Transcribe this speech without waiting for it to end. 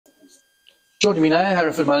Joining me now,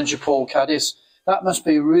 Hereford manager Paul Caddis. That must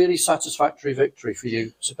be a really satisfactory victory for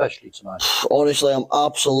you, especially tonight. Honestly, I'm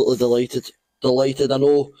absolutely delighted. Delighted. I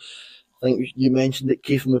think you mentioned that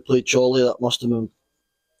Keith and we played Chorley. That must have been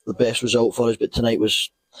the best result for us. But tonight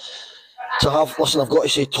was to have. Listen, I've got to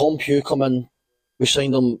say, Tom Pugh come in. We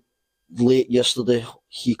signed him late yesterday.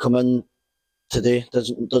 He come in today.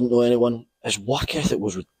 Didn't know anyone. His work ethic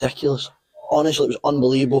was ridiculous. Honestly, it was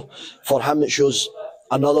unbelievable. For him, it shows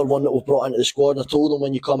another one that we've brought into the squad. And I told him,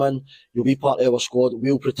 when you come in, you'll be part of our squad.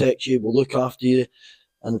 We'll protect you. We'll look after you.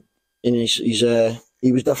 And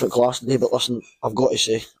he was different class today. But listen, I've got to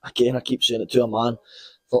say, again, I keep saying it to a man.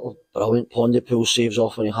 Thought brilliant. Pontypool saves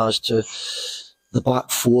off when he has to. The back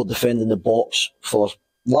four defending the box for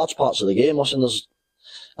large parts of the game. Listen,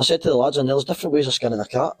 I said to the lads in there, there's different ways of skinning a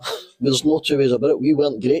cat. There's no two ways about it. We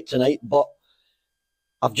weren't great tonight, but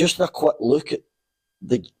I've just had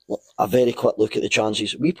a very quick look at the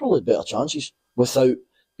chances. We probably had better chances without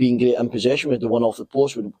being great in possession. We had the one off the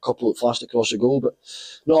post with a couple that flashed across the goal. But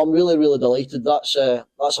no, I'm really, really delighted. That's a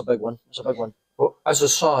big one. It's a big one. Well, as a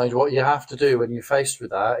side, what you have to do when you're faced with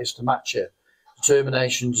that is to match it.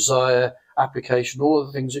 Determination, desire, application, all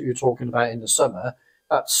the things that you're talking about in the summer,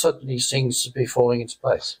 that suddenly seems to be falling into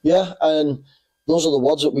place. Yeah, and those are the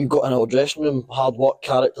words that we've got in our dressing room: hard work,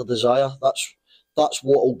 character, desire. That's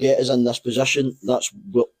what will get us in this position. That's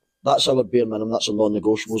our bare minimum. That's our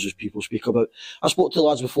non-negotiables, as people speak about. I spoke to the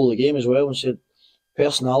lads before the game as well and said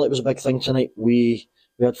personality was a big thing tonight. We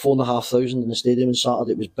had 4,500 in the stadium on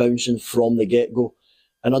Saturday. It was bouncing from the get-go.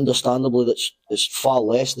 And understandably, it's far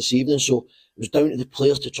less this evening. So it was down to the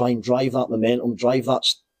players to try and drive that momentum, drive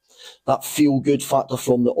that feel-good factor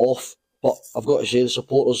from the off. But I've got to say, the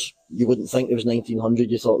supporters, you wouldn't think there was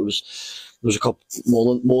 1,900. You thought there was a couple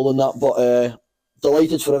more than that. But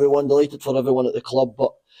delighted for everyone at the club.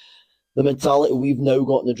 But the mentality we've now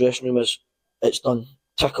got in the dressing room is, it's done.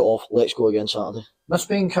 Tick it off. Let's go again Saturday. Must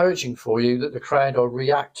be encouraging for you that the crowd are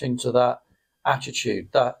reacting to that attitude,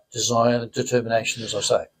 that desire, and determination, as I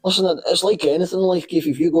say. Listen, it's like anything in life, Keith.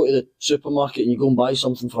 If you go to the supermarket and you go and buy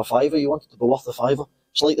something for £5, you want it to be worth the £5.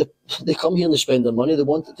 It's like they come here and they spend their money. They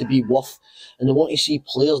want it to be worth, and they want to see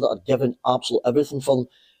players that are giving absolute everything for them.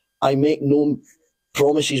 I make no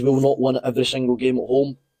promises we will not win every single game at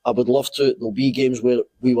home. I would love to. There'll be games where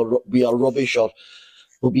we are rubbish, or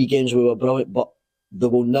there'll be games where we're brilliant, but there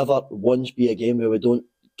will never once be a game where we don't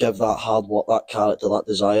give that hard work, that character, that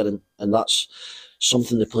desire, and that's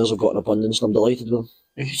something the players have got in abundance, and I'm delighted with them.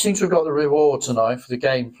 You seem to have got the reward tonight for the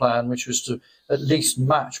game plan, which was to at least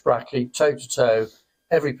match Brackley toe-to-toe,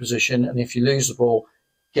 every position, and if you lose the ball,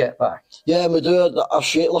 get back. Yeah, we do. Our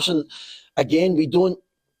shape, listen, again, we don't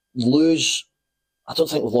lose. I don't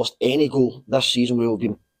think we've lost any goal this season where we've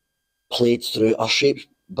been played through. Our shape's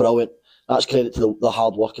brilliant. That's credit to the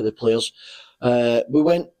hard work of the players. We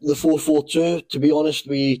went the 4-4-2. To be honest,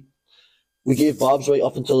 we gave Babs right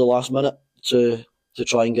up until the last minute to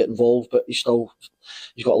try and get involved, but he's got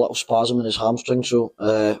a little spasm in his hamstring, so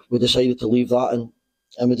we decided to leave that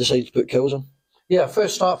and we decided to put Kills in. Yeah,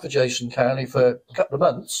 first start for Jason Cowley for a couple of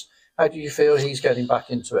months. How do you feel he's getting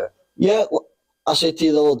back into it? Yeah, I said to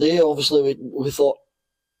you the other day, obviously we thought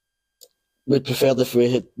we'd preferred if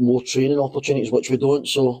we had more training opportunities, which we don't.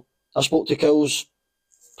 So I spoke to Kills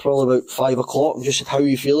probably about 5 o'clock and just said, how are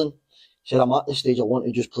you feeling? He said, I'm at this stage, I want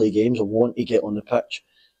to just play games, I want to get on the pitch.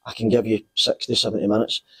 I can give you 60, 70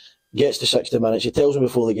 minutes. Gets to 60 minutes, he tells me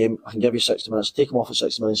before the game, I can give you 60 minutes, take him off at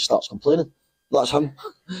 60 minutes, he starts complaining. That's him.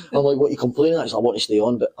 I'm like, what are you complaining at? He's like, I want to stay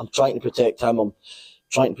on, but I'm trying to protect him, I'm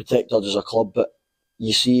trying to protect us as a club, but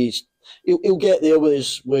you see, he'll get there with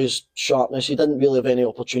his sharpness. He didn't really have any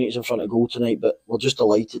opportunities in front of goal tonight, but we're just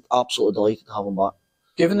delighted, absolutely delighted to have him back.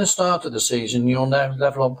 Given the start of the season, you're now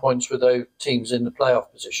level on points with those teams in the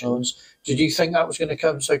playoff positions. Did you think that was going to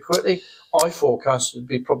come so quickly? I forecast it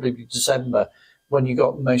would probably be December when you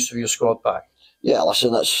got most of your squad back. Yeah,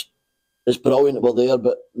 listen, it's brilliant that we're there,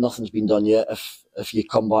 but nothing's been done yet. If you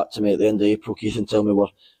come back to me at the end of April, Keith, and tell me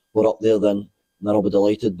we're up there, then I'll be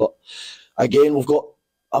delighted. But again,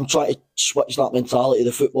 I'm trying to switch that mentality.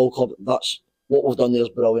 The football club, that's what we've done there is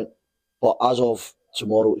brilliant. But as of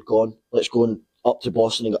tomorrow, it's gone. Let's go and up to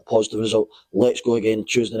Boston and get a positive result. Let's go again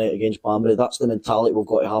Tuesday night against Banbury. That's the mentality we've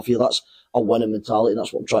got to have here. That's a winning mentality, and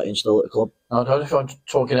that's what I'm trying to instill at the club. I don't know if I'm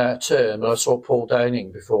talking out of turn, but I saw Paul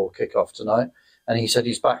Downing before kick-off tonight, and he said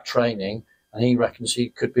he's back training, and he reckons he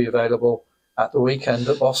could be available at the weekend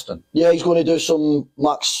at Boston. Yeah, he's going to do some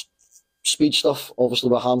max speed stuff. Obviously,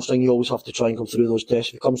 with hamstring, you always have to try and come through those tests.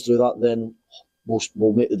 If he comes through that, then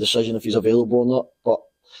we'll make the decision if he's available or not. But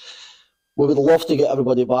We would love to get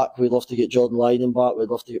everybody back. We'd love to get Jordan Lyden back. We'd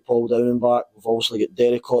love to get Paul Downing back. We've obviously got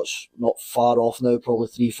Derek Hott's not far off now, probably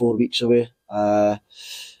 3-4 weeks away.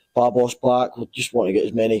 Babos back. We just want to get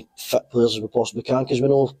as many fit players as we possibly can, because we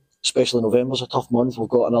know, especially November's a tough month. We've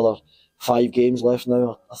got another 5 games left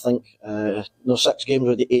now, I think. 6 games,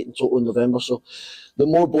 already 8 in total in November. So the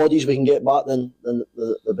more bodies we can get back, then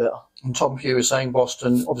the better. And Tom Pugh was saying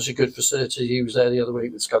Boston, obviously good facility. He was there the other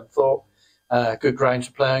week with Scunthorpe. Good ground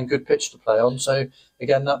to play on, good pitch to play on. So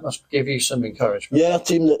again, that must give you some encouragement. Yeah, a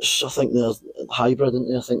team that's, I think they're hybrid, aren't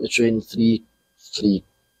they? I think they train three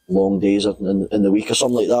long days in the week or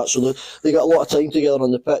something like that. So they got a lot of time together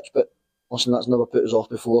on the pitch. But listen, that's never put us off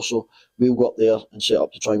before. So we'll go up there and set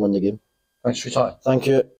up to try and win the game. Thanks for your time. Thank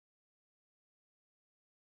you.